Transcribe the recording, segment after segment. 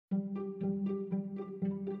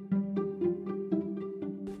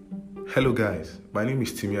Hello guys, my name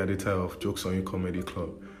is Timmy Adeta of Jokes On You Comedy Club,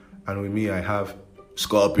 and with me I have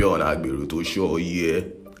Scorpion Agbiru to show yeah.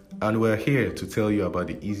 And we're here to tell you about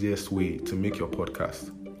the easiest way to make your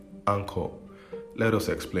podcast, Anchor. Let us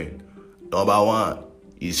explain. Number 1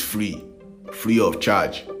 is free of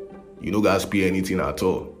charge. You no guys pay anything at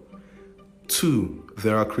all. 2,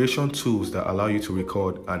 there are creation tools that allow you to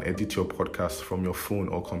record and edit your podcast from your phone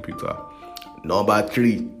or computer. Number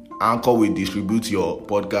 3, Anchor will distribute your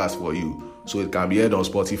podcast for you, so it can be heard on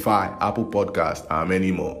Spotify, Apple Podcasts, and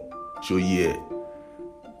many more. So yeah.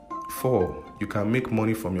 4, you can make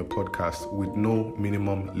money from your podcast with no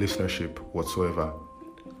minimum listenership whatsoever.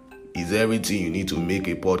 Is everything you need to make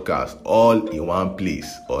a podcast all in one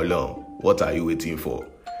place or long? What are you waiting for?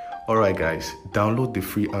 Alright guys, download the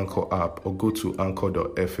free Anchor app or go to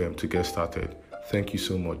anchor.fm to get started. Thank you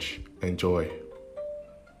so much. Enjoy.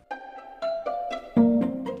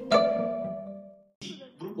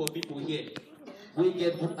 Group of people here, we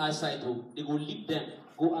get good eyesight, they go leave them,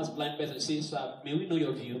 go ask blind person, say, sir, may we know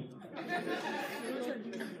your view?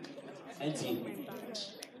 Empty.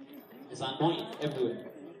 It's annoying everywhere.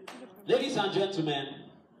 Ladies and gentlemen,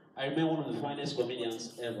 I remember one of the finest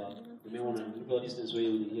comedians ever. You may want to look at all these things where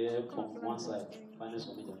you hear from one side, finest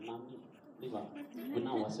comedian. Now, leave her. We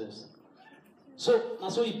now ourselves. So,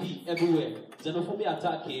 that's what it be everywhere. Xenophobia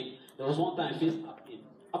attack came. There was one time Face App came.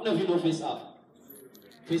 How many of you know Face App?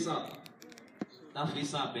 Face App. That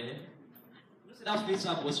Face App, that Face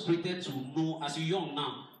App was created to know, as you're young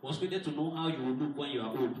now, was created to know how you will look when you are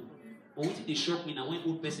old. But what did they shock me now when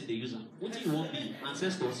old person they use them? What do you want me?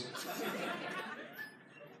 Ancestors?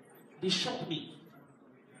 They shocked me.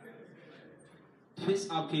 Face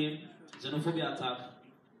App came, xenophobia attack.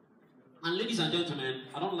 And ladies and gentlemen,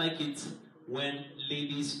 I don't like it when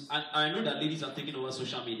ladies, I know that ladies are taking over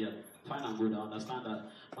social media. Fine and good, I understand that.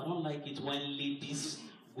 But I don't like it when ladies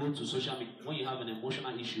go to social media. When you have an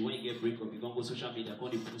emotional issue, when you get breakup, you don't go social media, go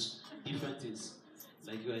to post different things.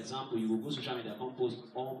 Like your example, you will go social media, come post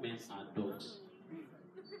all men are dogs.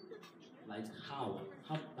 Like how?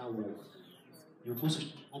 How did that work? You go social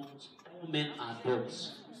media, all men are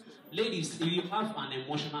dogs. Ladies, if you have an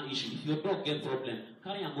emotional issue, if your dog get problem,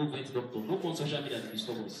 carry and go vet doctor. No go on social media to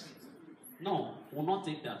disturb us. No, we'll not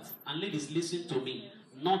take that. And ladies, listen to me.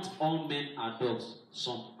 Not all men are dogs.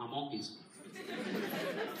 Some are monkeys.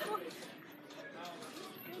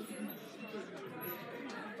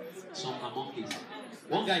 Some are monkeys.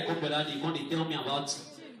 One guy come that day, they tell me about,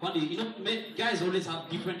 guys always have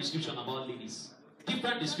different descriptions about ladies.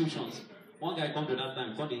 Different descriptions. One guy come to that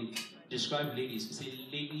time, they describe ladies. He say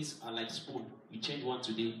ladies are like spoon. You change one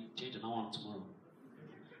today, change another one tomorrow.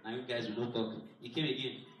 Now you guys will not talk. He came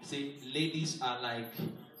again. He say ladies are like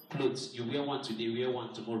clothes. You wear one today, wear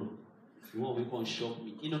one tomorrow. You want we can shock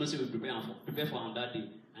me. You know, say we prepare for on that day,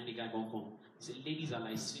 and the guy gonna come. He say ladies are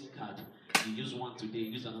like SIM card. You use one today,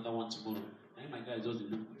 use another one tomorrow. And my guy just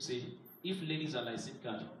look. Say if ladies are like SIM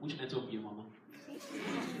card, which network be your mama?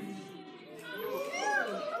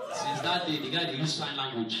 Since that day, the guy they use sign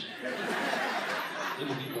language. They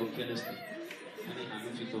don't think of carelessly. And they can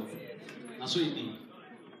fit up. That's what it be.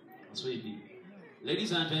 That's what it be.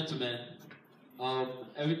 Ladies and gentlemen,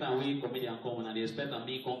 every time we comedian come and they expect that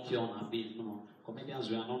me come cure on a pain. No, comedians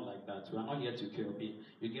we are not like that. We are not here to cure pain.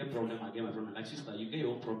 You get problem, I get my problem. Like sister, you get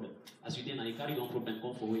your own problem. As you did now, you carry your own problem,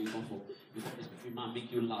 come for where you come for. You can't expect man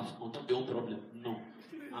make you laugh on top of your own problem. No.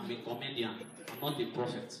 I'm a comedian. I'm not a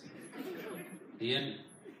prophet. You hear me?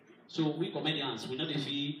 So we comedians, we know the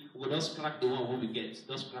fee, we will just crack the one when we get.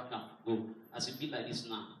 Just crack them. Go. As it be like this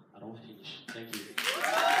now, I don't finish. Thank you.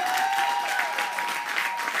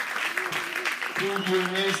 Put your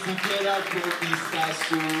hands together for Mr.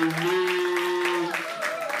 Solo.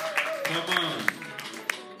 Come on.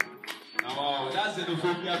 Oh, that's the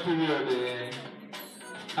xenophobia period there.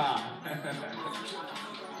 Ah.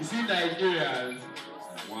 You see Nigerians?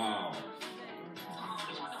 Wow.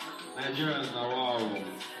 Nigerians now, wow.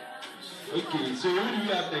 Okay, so what do we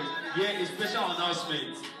have next? Yeah, a special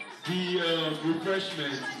announcement. The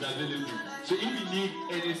refreshment is available. So if you need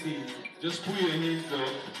anything, just put your hands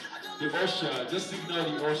up. The usher, just signal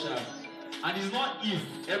the usher. And it's not if,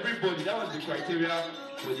 everybody, that was the criteria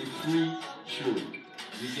for the free show.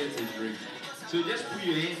 You get a drink. So just put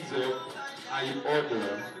your hands up and you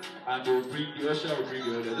order, and the usher will bring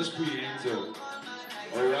the order. Just put your hands up.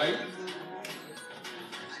 Alright?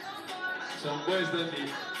 Some boys don't need.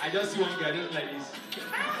 I just see one guy just like this.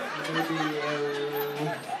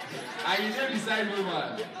 And you don't decide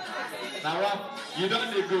woman. Now you don't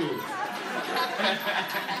need go.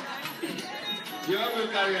 You want to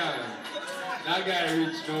carry on. That guy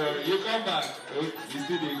rich, no worry. You come back. Okay, you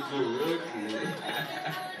still didn't go. Okay.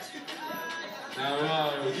 Now,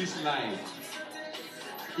 wow, this line.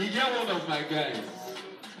 He get one of my guys.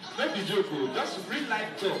 Not be joke, just real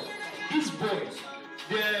life talk. This boy,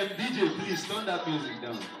 the DJ, please turn that music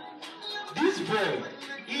down. This boy,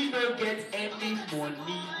 he don't get any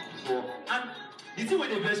money for. And the thing when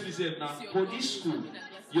they best myself now, for this school,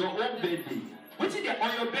 your own birthday. What's in there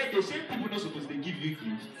on your birthday? Same people not supposed to give you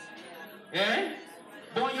gifts. Eh?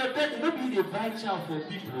 But on your birthday, nobody they buy child for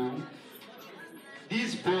people.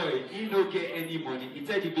 This boy, he don't get any money. He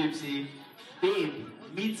tell the babe, say, babe,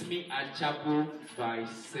 meet me at chapel by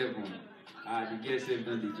 7. The girl said,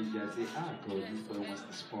 don't the ginger say, God, this boy wants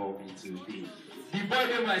to spoil me today. The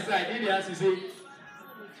boy on my side, he asked me, say,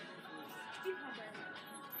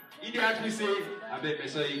 he asked me, say, I bet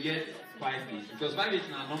so you get 5 minutes. Because 5 minutes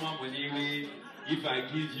now normal money, if I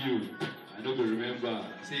give you, I don't go remember.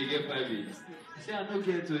 Say, you get 5 minutes. I say, I don't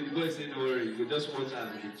get to. The boy say, no worry, you go just watch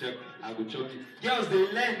and you check, I go chop it. Girls,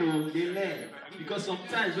 they learn, oh, they learn. Because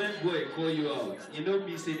sometimes when boy call you out, you know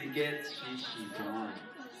me say they get fishy, come on.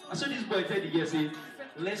 And so this boy tell the girl, say,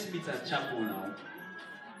 let's meet at chapel now.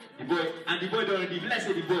 The boy, and the boy don't already, let's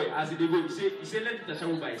say the boy, as they go, he say let's meet at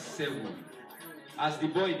chapel by 7. As the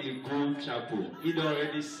boy they go chapel, he don't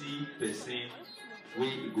already see person where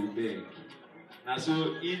he go beg. And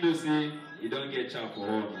so he know say he don't get chapel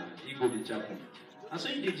all now. He go to chapel. And so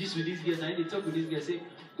he gist with this girl, and he talk with this girl, say,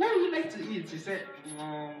 what would you like to eat? He said,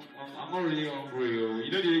 I'm not really hungry. Oh.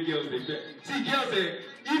 You know the girls, they say. See, girls,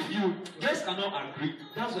 if you girls cannot agree,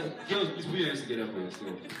 that's why girls, please put your hands together for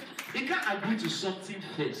yourself. They can't agree to something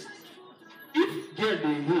first. If girl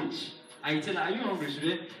they age, and you tell her, are you hungry? She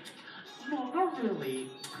say, no, not really.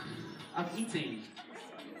 I'm eating.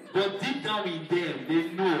 But deep down in them, they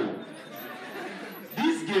know.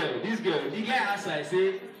 This girl, the guy asked her, I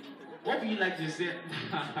say, what would you like to say?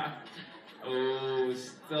 Oh,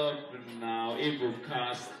 stop now, Able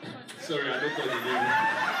cast. Sorry, I don't call the name.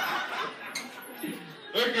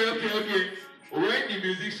 Okay. When the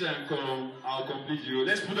musician come, I'll complete you.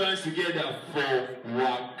 Let's put our hands together for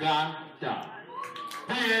Wagada.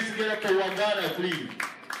 Put your hands together for Wagada, please.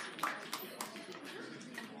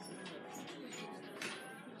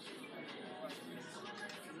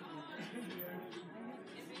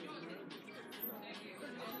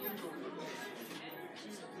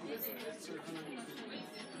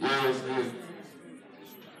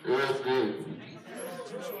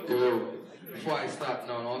 Before I start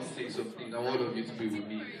now, I want to say something. I want all of you to be with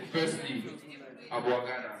me. Firstly,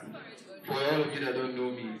 Wagada. For all of you that don't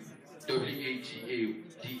know me,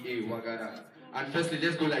 Wagada, Wagada. And firstly,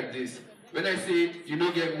 let's go like this. When I say you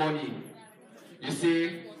don't get money, you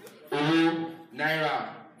say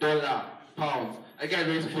naira, dollar, pounds. Are you guys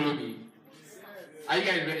ready to follow me? Are you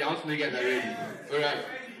guys ready? I want to know you guys are ready. Alright.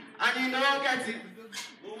 And you know, get it.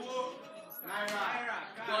 Naira,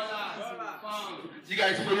 dollar, pounds. You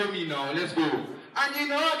guys follow me now. Let's go. And you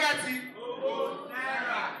know, get it.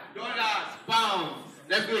 Naira, dollars, pounds.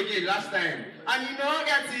 Let's go again. Last time. And you know,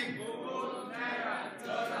 get it. Naira,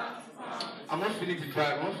 dollars, pounds. I'm not feeling the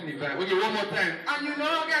vibe. Okay, one more time. And you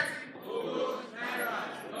know, get it. Naira,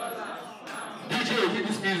 dollars, pounds. DJ, hit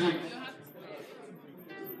this music.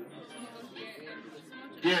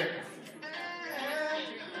 Yeah.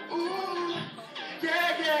 Ooh,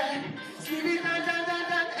 yeah. See me dun,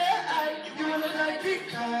 you wanna like big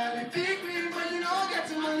car, big ring, but you don't get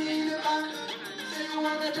the money in the bank. So you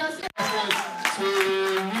wanna just So you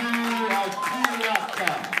are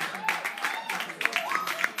Pirata.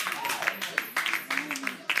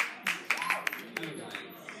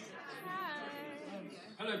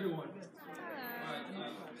 Hello everyone. Alright,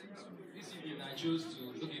 this evening I chose to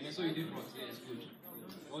so you did what? Yeah, it's good.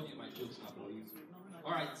 All my jokes are for you.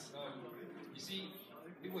 Alright, you see,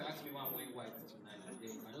 people ask me why I'm wearing white tonight.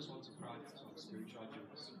 I just want to practice some spiritual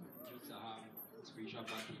jokes. Jokes that have spiritual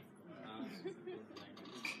backing.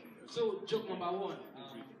 So, joke number 1,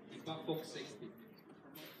 the Babcock sex tape.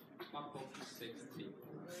 Babcock sex tape.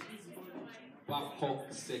 Babcock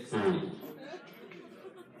sex tape.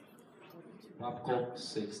 Babcock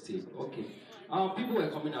sex tape. Okay. People were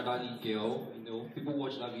coming at that girl, people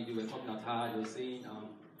watched that video, were coming at her, they were saying,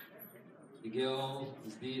 the girl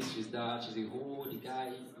is this, she's that, she's a hoe, the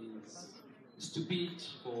guy is stupid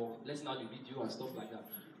for letting out the video and stuff like that.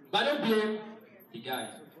 But I don't blame the guy,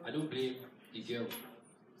 I don't blame the girl.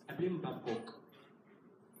 I blame Babcock.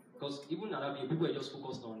 Because even at that video, people were just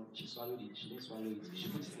focused on, she swallowed it, she didn't swallow it, she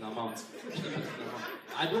put it in her mouth, she didn't put it in her mouth.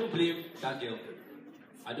 I don't blame that girl.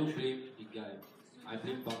 I don't blame the guy. I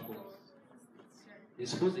blame Babcock. They're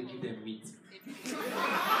supposed to give them meat.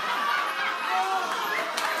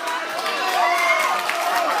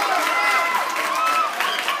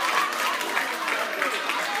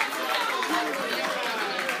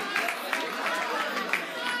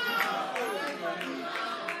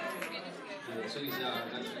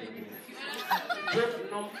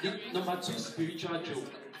 Number 2 spiritual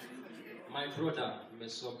joke. My brother,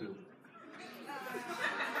 Mesoblo.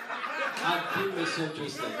 I've been Mesob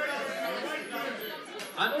Joseph.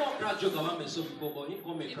 I know I've cracked joke about Mesob before, but he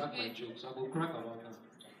come and crack my joke, so I go crack about that.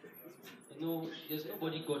 You know, there's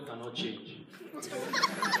nobody God cannot change.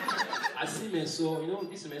 I see Meso, you know,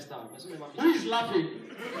 this semester, Meso never. Who is laughing?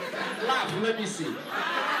 Laugh, let me see.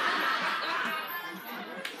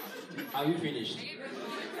 Are you finished?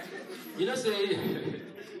 You know, say,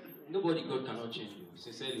 nobody God cannot change you,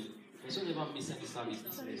 sincerely. Meso never miss any service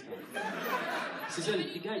this semester.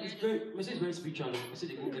 Sincerely, the guy is very spiritual. Meso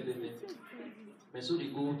they go everywhere. Meso they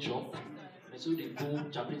go chop. Meso they go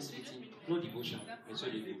chaplain's meeting. No devotion.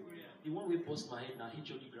 Meso they go. The one way post my head now hit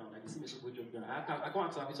you on the ground. I can see Meso go on the ground. I can't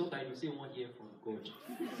answer. I'm so tired. You say one hear from God.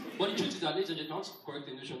 But the truth is that, ladies and gentlemen, not correct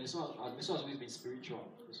the notion. Meso has always been spiritual.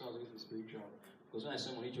 Meso has always been spiritual. Because when I saw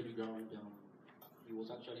him on hit on the ground, he was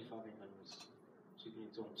actually fervent and was speaking in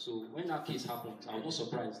tongues. So when that case happened, I was not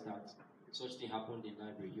surprised that such thing happened in the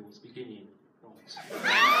library. He was speaking in tongues.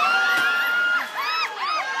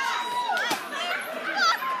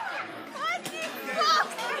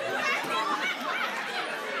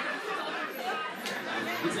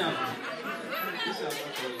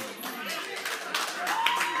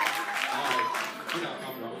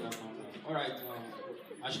 Alright,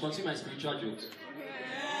 I should continue my spiritual jokes.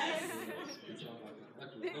 Yes.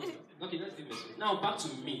 Okay, let's do this. Now back to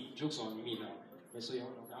me. Jokes on me now. So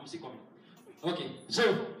I'm still coming. Okay,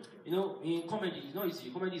 so you know, in comedy, it's not easy.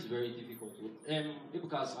 Comedy is very difficult.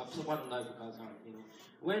 Ebuka's, I've suffered on that Ebuka's hand. You know,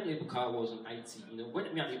 when Ebuka was on IT, you know,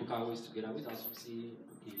 when me and Ebuka were always together, I always ask him, say,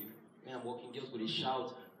 okay, when I'm walking, girls go they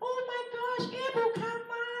shout, "Oh my gosh, Ebuka,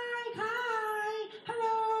 Mike, hi,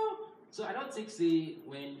 hello." So I don't think say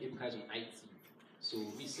when Ebuka is on IT. So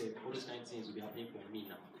me said all those kind of things will be happening for me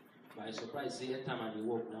now. But I surprised say every time I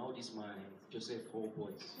walk now, this my Joseph 4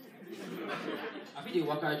 boys. I feel they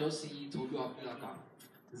walk, I just see Tolu Afilaka.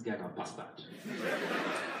 This guy a bastard.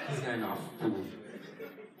 This guy a fool.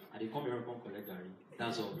 And they come here and come collect Gary.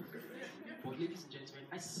 That's all. But ladies and gentlemen,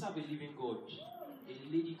 I serve a living God. A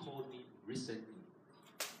lady called me recently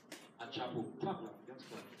at chapel. Clap now, just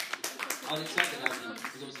clap. I was excited that day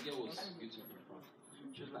because the girl was beautiful.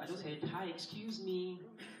 She was like, I just heard, "Hi, excuse me."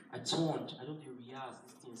 I turned. I don't know rehearse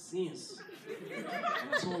this thing since.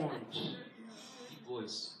 I turned. Deep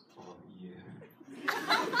voice. Oh, yeah.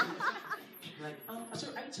 She's like,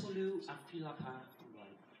 sorry, I told you I feel like her. I'm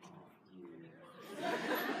like, oh,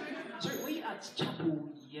 yeah. Sorry, were you at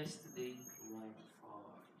chapel yesterday? I'm like,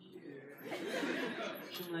 oh, yeah.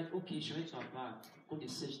 She's like, okay, she went to her bag. Go to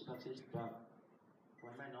search the bag. Why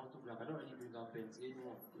am I now to grab? I don't really bring out pens.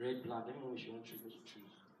 Anyone, red, black, anyone she wants to choose, she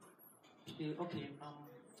choose. Okay,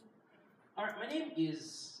 alright, my name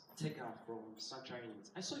is Teka from Sanctuary Unit.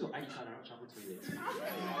 I saw your ID card around Chapel Toilet.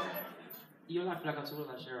 You're like I told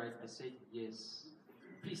her, right? I said, yes.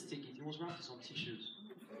 Please take it. It was wrapped in some tissues.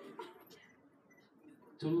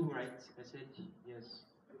 Tolu, right? I said, yes.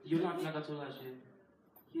 You're like I told her,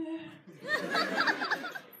 yeah.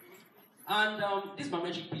 And this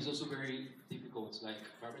biometric piece is also very difficult. Like,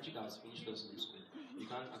 biometric has finished us in school. You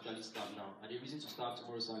can't actually start now. And the reason to start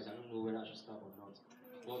tomorrow's size, I don't know whether I should start or not.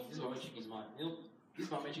 But this biometric is mad. You know, this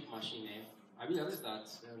biometric machine, I realized that,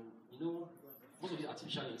 you know, most of the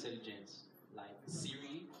artificial intelligence, like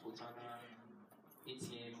Siri, Cortana,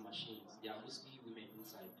 ATM machines, they are mostly women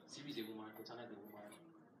inside. Siri is a woman, Cortana is a woman,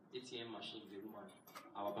 ATM machine is a woman.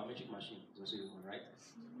 Our biometric machine is also a woman, right?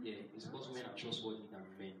 Yeah, it's because women are trustworthy than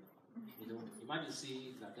men. You know, imagine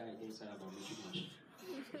saying that guy inside a biometric machine.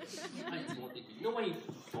 You know when you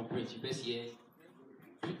comprehend, you best hear,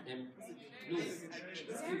 no,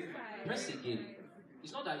 press again.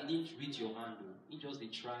 It's not that he didn't read your hand, though. He just they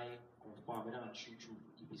try confirm whether it's true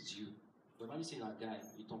if it's you. But when you see that guy,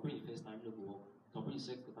 you comprehend the first time, you don't go work. Comprehend the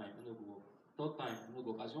second time, you don't go work. Third time, you don't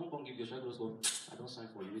go work. As you don't give your shot, just go, I don't sign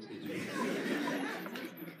for you, wait till you do it.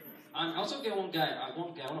 And I also get one of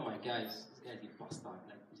my guys, this guy is a bastard,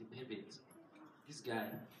 like he's a pervert. This guy,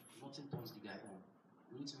 nothing turns the guy on.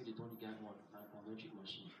 You need to me they turn the guy on and biometric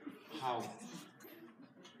machine. How?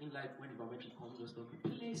 In like when the biometric comes, just talk,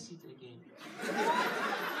 place it again.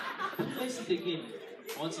 Place it again.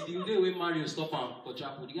 Until the day when Mario stop him for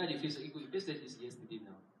chapel, the guy they face he posted this yesterday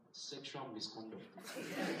now. Sexual misconduct.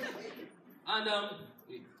 And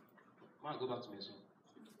hey, man, go back to me soon.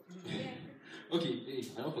 Okay, hey,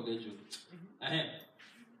 I don't forget you.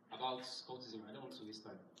 About cultism, I don't want to waste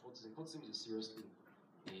time. Cultism is a serious thing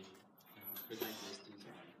in federal universities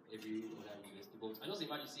and every other university. But I just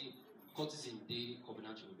imagine seeing cultism in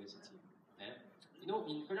Covenant University. You know,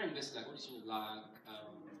 in federal university, like all these things like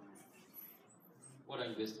what are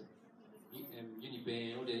university?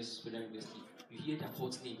 Uniben, all this Federal University, you hear their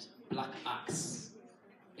hot names, Black Axe,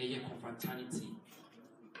 Eye Confraternity.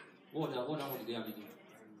 What one do they have again?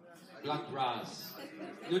 Black Brass.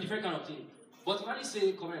 Different kind of thing. But when you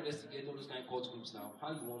say come and investigate all those kind of cult groups now,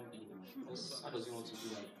 how you want to be now? How does he want to do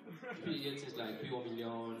that? You hear things like P1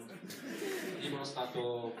 Million, Libron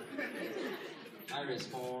Startup, I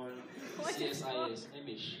Respond, CSIS,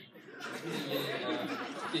 Emish.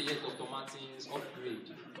 You hear Dr. Martins, Upgrade.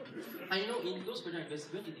 And in those federal universities,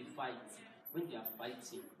 when they are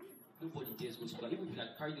fighting, nobody dares go to school. Even if you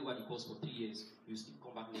carried over the course for 3 years, you still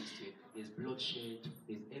come back next year. There's bloodshed,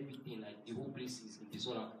 there's everything, like the whole place is in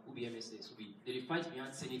disorder. Who be MSS, they fight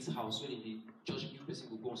behind Senate's house, where the judge new person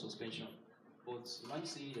will go on suspension. But imagine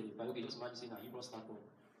saying that they fight, just imagine saying that you don't start up.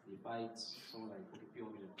 They fight someone like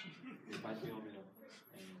P1 Million. They fight P1 Million.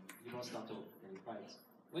 And you don't start up, and they fight.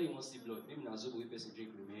 When you want to see blood, maybe now Zobo person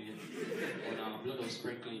drink remain, or now blood of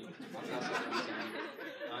sprinkling after some time.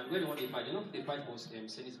 And when they fight, they fight for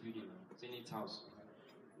Senate's building, Senate house.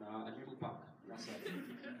 Now at River Park, that's it.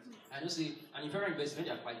 And you see, and in federal investment,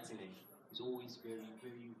 they are fighting, it's always very,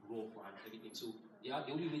 very rough and everything. So the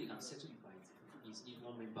only way they can settle the fight is if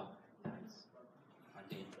one member dies, and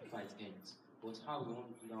then the fight ends. But how we want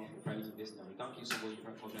to do now for private investment? You can't kill somebody in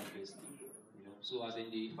private investing, So as in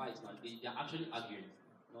the fight, man, they are actually arguing.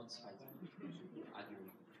 Not fighting, arguing.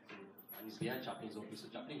 So, and it's behind Chaplin's office. So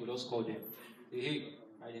Chaplin will just call them. Hey,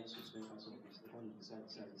 I didn't suspend council office. They want to decide.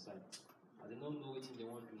 And they don't know what they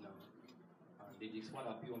want to do now. And they expand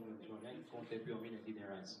appeal on the joint. And can't appeal on me and their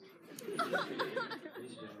rights.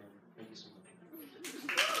 Ladies and gentlemen, thank you so much.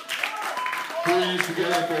 Pulling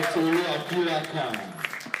together for Tolu Abdullah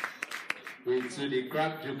Wait, so they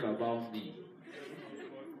crack joke about me.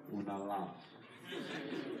 Una laugh.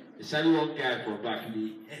 It's only one guy from back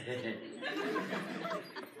me.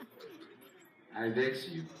 I vex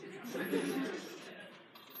you.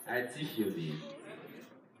 I thief your name.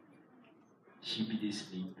 She be the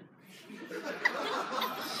sleep.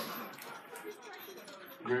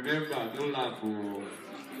 Remember, no laugh.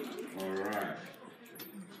 Alright.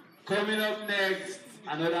 Coming up next,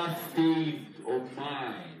 another fave of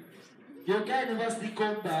mine. Your guy never still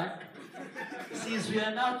come back since we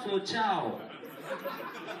are now for chow.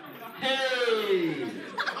 Hey!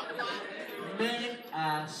 Men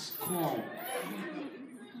are scum.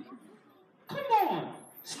 Come on!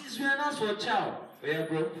 Since we are not for chow. Oh yeah,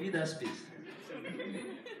 bro, feed that space.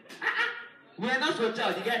 We are not for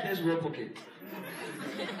chow. The guy tells raw pocket.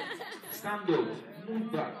 Stand up,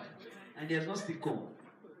 move back, and there's no still come.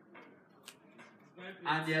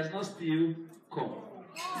 And there's no still come.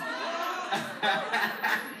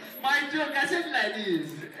 My joke, I said like this.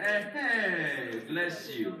 Bless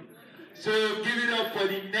you. So give it up for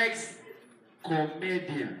the next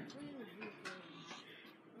comedian.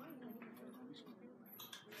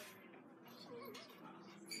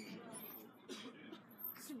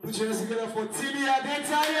 Put your hands together for Timmy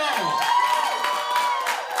Adetayo.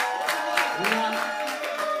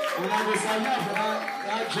 When I was signing up for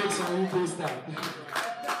that Jokes On You poster.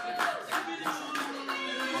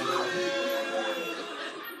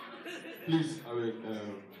 Please,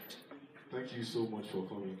 thank you so much for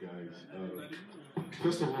coming, guys.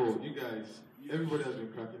 First of all, you guys, everybody has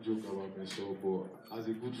been cracking jokes about myself, but as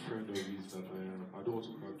a good friend of his that I am, I don't want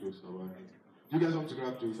to crack jokes about him. You guys want to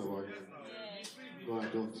crack jokes about him? No, I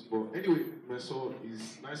don't. But anyway, Meso,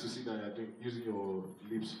 it's nice to see that you're using your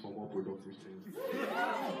lips for more productive things.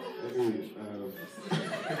 Anyway,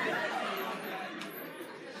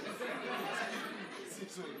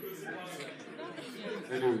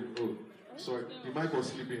 anyway, oh, sorry, the mic was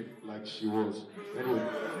sleeping like she was. Anyway,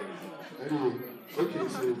 okay,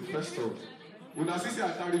 so first off, when I see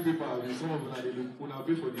I carry paper, some of them they look, when I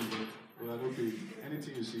pay for the event, when I don't pay,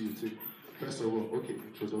 anything you see, you take. First of all, okay,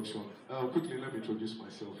 introduction. Quickly, let me introduce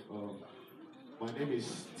myself. My name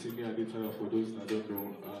is Timmy Adetayo, for those that don't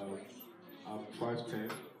know. I'm 5'10".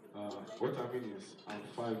 What I mean is, I'm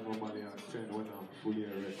 5 normally and 10 when I'm fully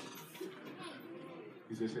erect.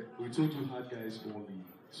 He said, we told you hard guys only,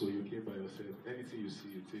 so you came by yourself. Anything you see,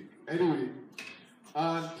 you take. Anyway,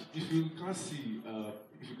 and if you can't see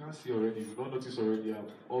already, if you don't notice already, I'm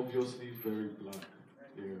obviously very black.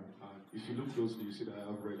 Yeah, and if you look closely, you see that I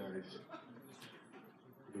have red eyes.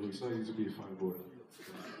 You know, it's not easy to be a fine boy.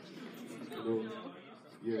 You know,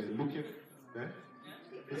 yeah, looking,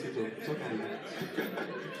 Let's talk about it.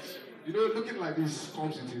 You know, looking like this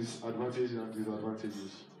comes with its advantages and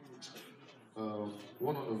disadvantages.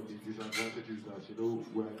 one of the disadvantages is that,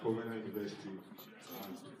 we're at Covenant University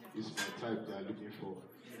and it's my type they are looking for.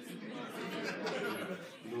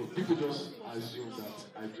 People just assume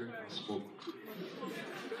that I drink and smoke.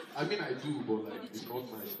 I mean, I do, but it's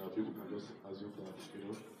not nice that people can just assume that,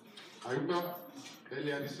 I remember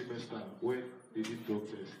earlier this semester when they did drug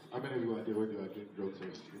test. How many of you were there when they were doing drug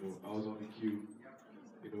test? I was on the queue.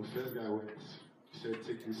 First guy went, he said,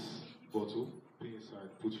 take this bottle, put inside,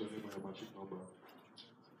 put your name and your matric number.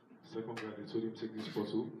 Second guy, they told him, take this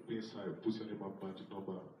bottle, put inside, put your name and matric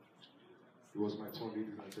number. It was my turn,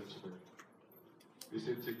 ladies and gentlemen. They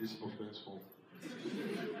said, take this offense form.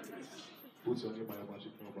 Put your name and your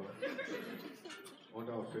matric number.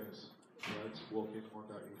 Under offense, right? Walking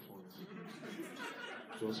under influence.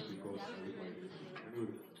 Just because I live my life.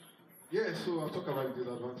 Anyway. Yeah, so I'll talk about the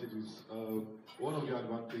disadvantages. One of the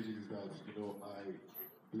advantages is that, I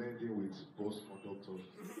blend in with boss conductors.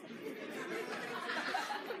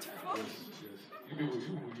 Yes.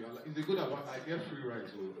 It's a good advantage. I get free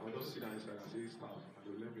rides, so I'll just sit down inside and say staff, and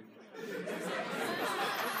they'll let me.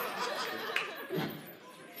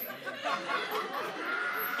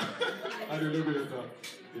 And they'll let me later.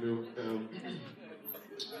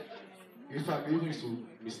 In fact, they used to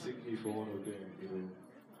mistake me for one of them,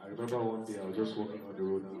 I remember one day I was just walking on the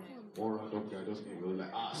road and one random guy just came, he was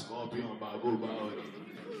like, Scorpion, go bow.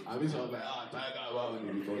 I mean, I was like, Tiger, bow,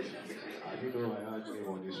 because I didn't know I had name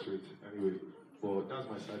on the street. Anyway, but that's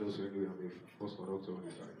my side also anyway, I'm a post conductor on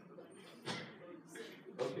the side.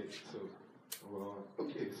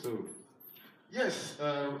 Okay, so, yes,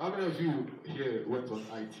 how many of you here went on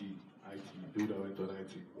IT? Dude that went on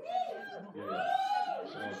IT? Yeah,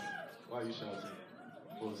 shout. Why are you shouting?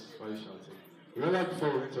 Boss, why are you shouting? Remember before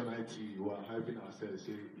we went on IT, we were hyping ourselves,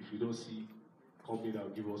 saying if you don't see company that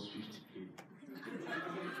will give us 50K,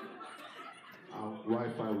 and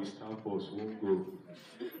Wi-Fi with Starbucks won't go.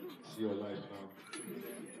 See your life now.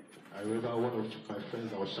 I remember one of my friends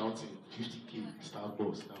that was shouting 50K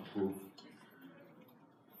Starbucks now for.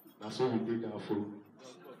 That's what we did now for.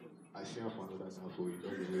 I see him for another now for you.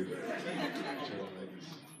 Don't be ready. Like this.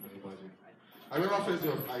 Imagine. I remember first day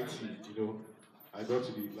of IT, I got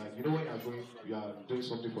to be like, when you are doing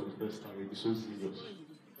something for the first time, you'll be so serious.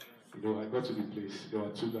 I got to the place, there were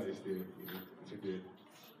two guys there, sitting there.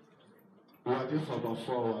 We were there for about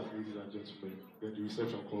 4 hours, ladies and gentlemen. Then the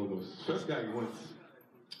reception called us. First guy he went.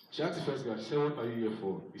 She asked the first guy, she said, what are you here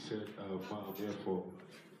for? He said, I'm here for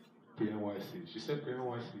pre-NYC. She said,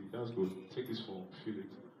 pre-NYC, that's good. Take this form, fill it.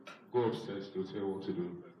 Go upstairs, they'll tell you what to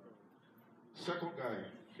do. Second guy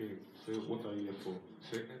came, said, what are you here for? He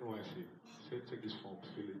said, NYC. Said, take this form,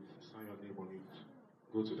 fill it, sign your name on it.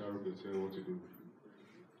 Go to that room, they'll tell you what to do.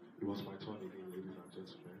 It was my turn again, ladies and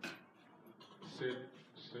gentlemen. She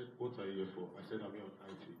said, what are you here for? I said, I'm here on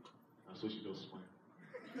IT. And so she just smiled.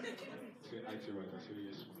 She said, IT right? I said,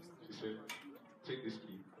 yes, ma'am. She said, take this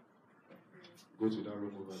key, go to that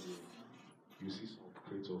room over there. You see some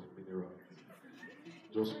crates of mineral.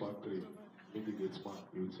 Just pack 3. Make the gate man,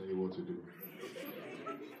 he will tell you what to do.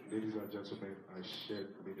 Ladies and gentlemen, I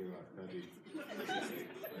shared mineral that day. I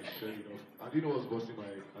shared it off. I didn't know what was busting my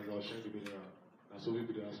head as I was sharing the mineral. And so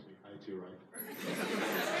people they asked me, IT right?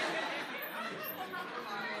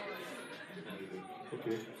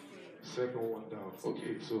 Okay, second one down.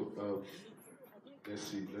 Okay, so let's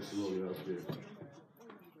see what we have here.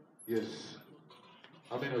 Yes.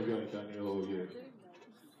 How many of you are in Daniel over here?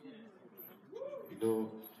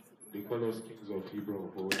 They call us kings of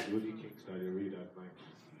Hebron, but we're the only kings that they read at night.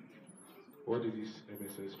 What do these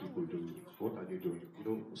MSS people do? What are they doing?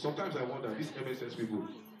 Sometimes I wonder, these MSS people,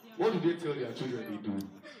 what do they tell their children they do?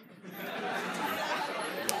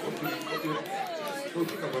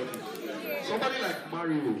 Think about it. Somebody like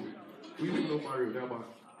Mario, we even know Mario,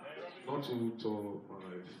 not too tall.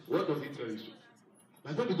 What does he tell his children?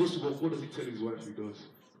 Like when he goes to work, what does he tell his wife he does?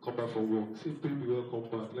 Come back from work. Say, baby, welcome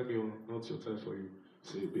back. Let me not your time for you.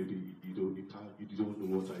 Say, baby, you don't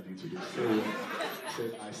know what I did today. Say what?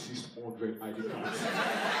 Said I seized 100 ID cards.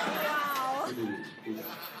 Wow.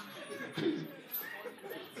 Crazy.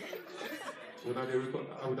 When I record,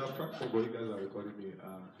 I would have cracked somebody guys are recording me.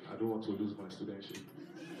 I don't want to lose my studentship.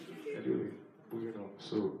 Anyway, moving on.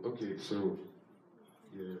 So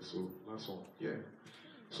last one. Yeah.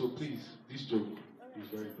 So please, this joke is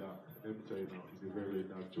very dark. Let me tell you now, it's a very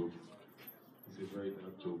dark joke. It's a very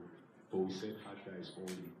dark joke. But we said hard guys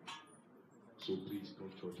only. So please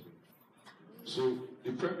don't judge me. So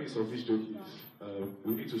the premise of this joke is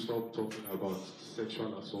we need to stop talking about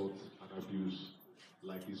sexual assault and abuse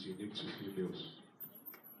like it's unique to females.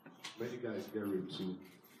 Many guys get raped too.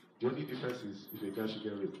 The only difference is if a guy should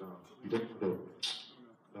get raped now, you don't know.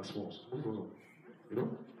 That's once. Move on. You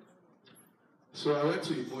know? So I went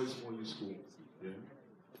to a boys' only school. Yeah.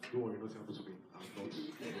 Don't worry, nothing happened to me.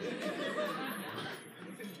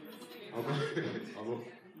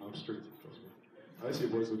 I'm straight, trust me. I went to a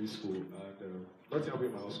boys' only school, and nothing happened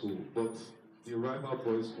in my own school, but the rival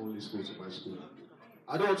boys' only school to my school.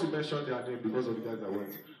 I don't want to mention their name because of the guys that went.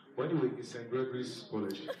 But anyway, it's St. Gregory's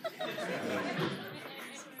College.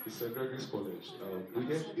 It's St. Gregory's College. We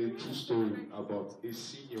get a true story about a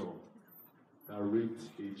senior that raped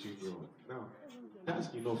a junior. Now, that's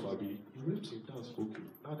enough, Abi. He raped him, that's okay.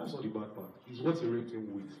 Now, that's not the bad part. It's what he raped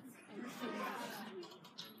him with.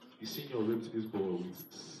 The senior raped this boy with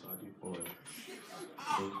sardine oil.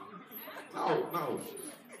 Now,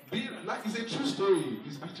 like, it's a true story.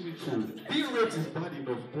 It's actually true. Being raped is bad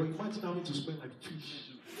enough, but imagine having to smell like fish.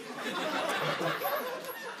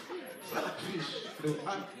 Smell like fish. You know,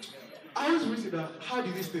 I always reason that, how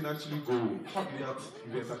did this thing actually go? How did that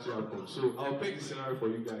event actually happen? So I'll paint the scenario for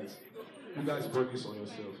you guys. You guys brought this on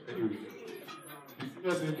yourself. Anyway, the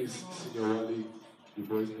senior's name is Senior Wale. The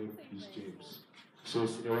boy's name is James. So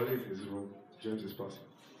Senior Wale is in his room. James is passing.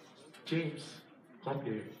 James, come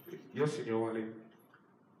here. Yes, Senior Wale.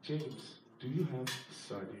 James, do you have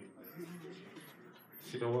sardine?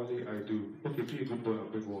 Senior Wale, I do. Okay, be a good boy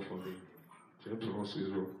and bring one for me. James runs to his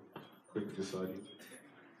room. Bring the sardine.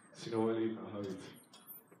 Senior Wale, I have it.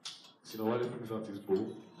 Senior Wale brings out his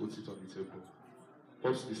bowl, puts it on the table.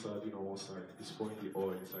 Pops the sardine on one side. He's pouring the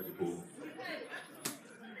oil inside the bowl.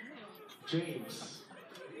 James,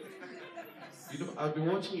 you know, I've been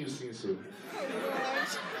watching you since, so.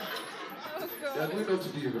 You're going up to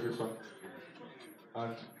be a very fan.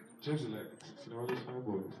 And James is like, Senior Wale's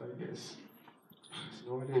fanboy. He's like, yes.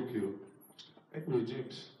 Senior Wale, okay. Anyway,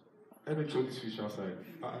 James, let me throw this fish outside.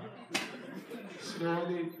 Senior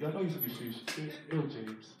Wale, you're not using the fish. No,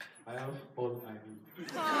 James, I have all I need.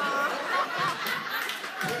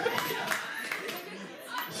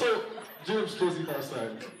 So, James throws it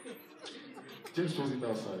outside. James throws it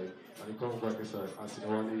outside, and he comes back inside, and Senior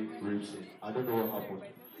Wale rapes him. I don't know what happened.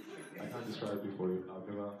 I can't describe it for you. I've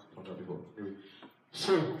never found that before. Anyway.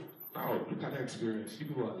 So, now, look at that experience.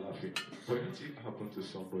 People are laughing. But anything happened to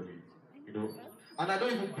somebody, you know? And I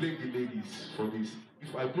don't even blame the ladies for this.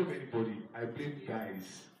 If I blame anybody, I blame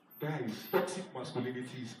guys. Guys, toxic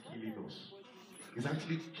masculinity is killing us. It's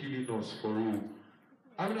actually killing us for real.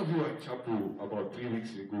 How many of you were in chapel about 3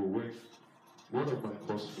 weeks ago when one of my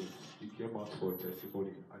classmates, he came out for a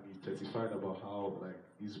testimony and he testified about how, like,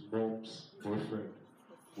 his mom's boyfriend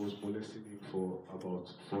was molesting him for about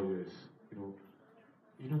 4 years, you know?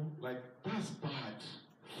 You know, like, that's bad.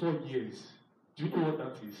 4 years. Do you know what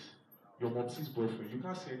that is? Your mom's boyfriend. You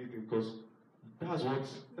can't say anything because that's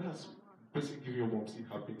basically giving your mom's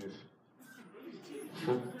happiness.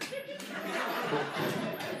 For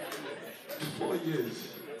 4 years.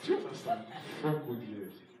 Do you understand? 4 good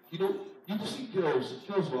years. You know, you could see girls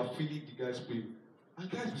who are feeling the guy's pain. And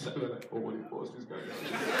guys beside were like, oh, what it was, this guy.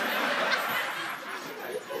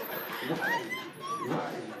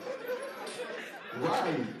 Why?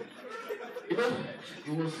 You know,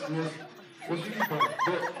 it was really bad.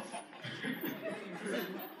 But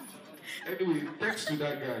anyway, thanks to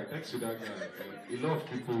that guy, a lot of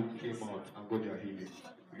people came out and got their healing.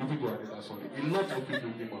 You people are that sorry. A lot of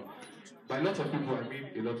people came out. By a lot of people, I mean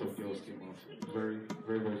a lot of girls came out. Very,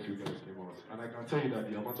 very, very few guys came out. And I can tell you that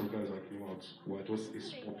the amount of guys that came out were just a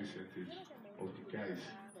small percentage of the guys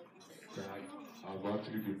that I've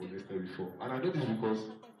actually been molested before. And I know this because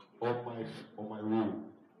on my row,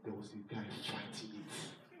 there was a guy fighting it.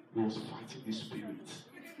 He was fighting the spirit.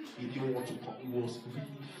 He didn't want to come. He was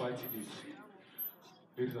really fighting it.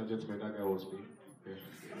 Ladies and gentlemen, that guy was me.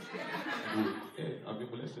 Yeah. I've been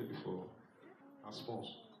molested before. I'm small.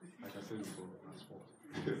 Like I said before, I'm small.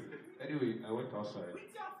 Anyway, I went outside.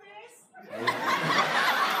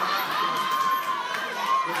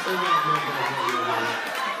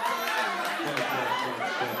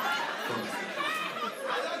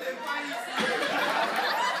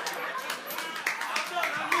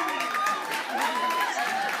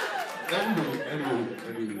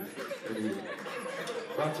 Anyway,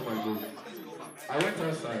 back to my joke. I went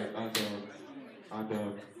outside and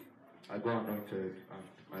I got anointed and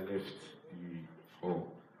I left the hall.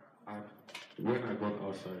 And when I got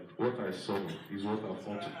outside, what I saw is what I've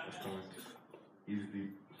come to understand is the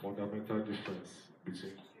fundamental difference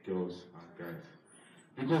between girls and guys.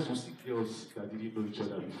 Because you see girls that didn't know each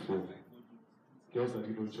other before. Girls that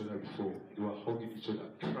didn't know each other before, they were hugging each other,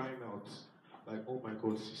 crying out. Like, oh my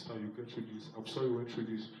God, sister, you went through this. I'm sorry you went through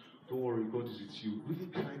this. Don't worry, God is with you. Really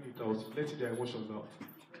crying it out, letting their emotions out.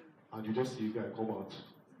 And you just see a guy come out.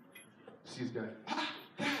 See this guy,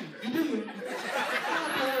 You did.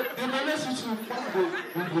 They molest you too.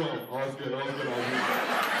 Good girl. I was good.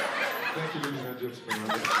 Thank you, ladies and gentlemen.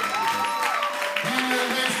 We will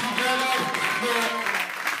race together for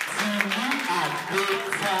TV and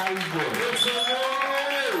daytime. It's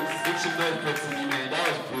a noise for TV, man. That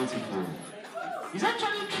was beautiful. It's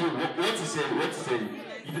actually true. What he said.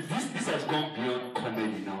 This has gone beyond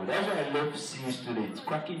comedy now. That's why I love seeing students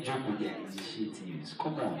cracking jokes with their initiatives.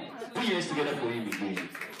 Come on. Put your hands together for him again.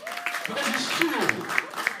 Because it's true.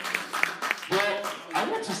 But I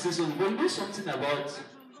want to say something. When you know something about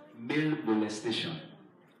male molestation,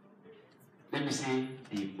 let me say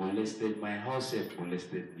they molested, my house help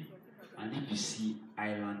molested me. And if you see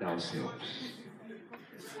island ourselves,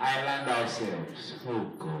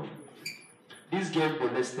 oh God. This girl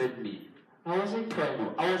molested me. I wasn't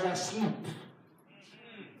crying, I was asleep.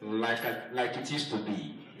 Like it used to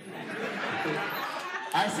be.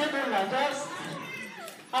 I said,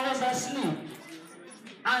 I was asleep.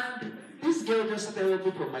 And this girl just started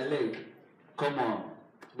rubbing from my leg. Come on.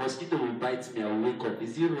 Mosquito will bite me, I will wake up.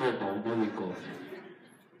 Is it rub? I will not wake up.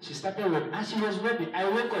 She started rubbing, and she was rubbing. I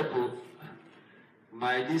woke up,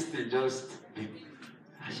 my distance just...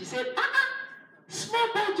 And she said, small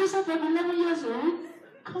boy Joseph, I'm 11 years old.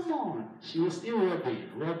 Come on. She was still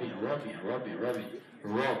rubbing. Rub.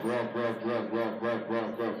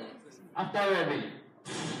 After rubbing,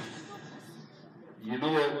 you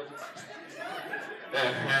know what?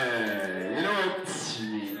 You know what she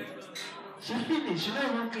mean? She finished. She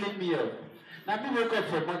don't even clean me up. Now me wake up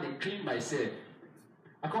for morning, clean myself.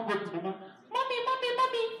 I come back to Mama. Mommy,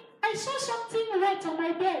 I saw something wet on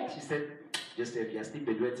my bed. She said, Joseph, you're still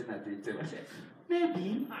bedwetting at the time. I said,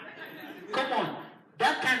 maybe. Come on.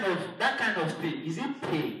 That kind of thing, is it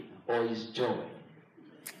pain or is joy?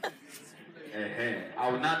 I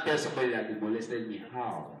will not tell somebody that they molested me.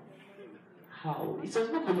 How? It was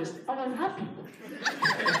not molested. I was happy.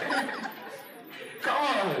 Come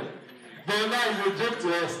on. But now it's a joke to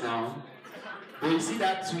us now. But you see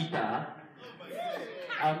that Twitter?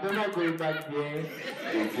 I'm never going back there.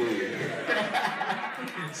 Okay.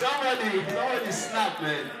 somebody snap,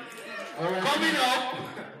 man. Right. Coming up.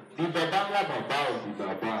 The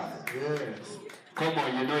Baba. Yes. Come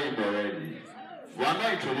on, you know him already. We are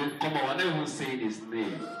not introduced. Come on, we're not even saying his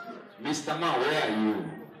name. Mr. Man, where are you?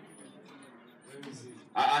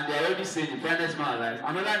 And they are already saying the finest man alive.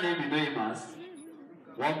 Another name you know him as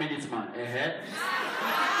 1 minute man. I'm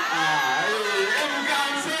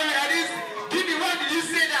sorry. Give me one. Did you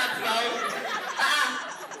say that now?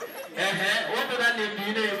 What other name do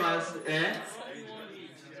you know him as?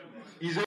 He's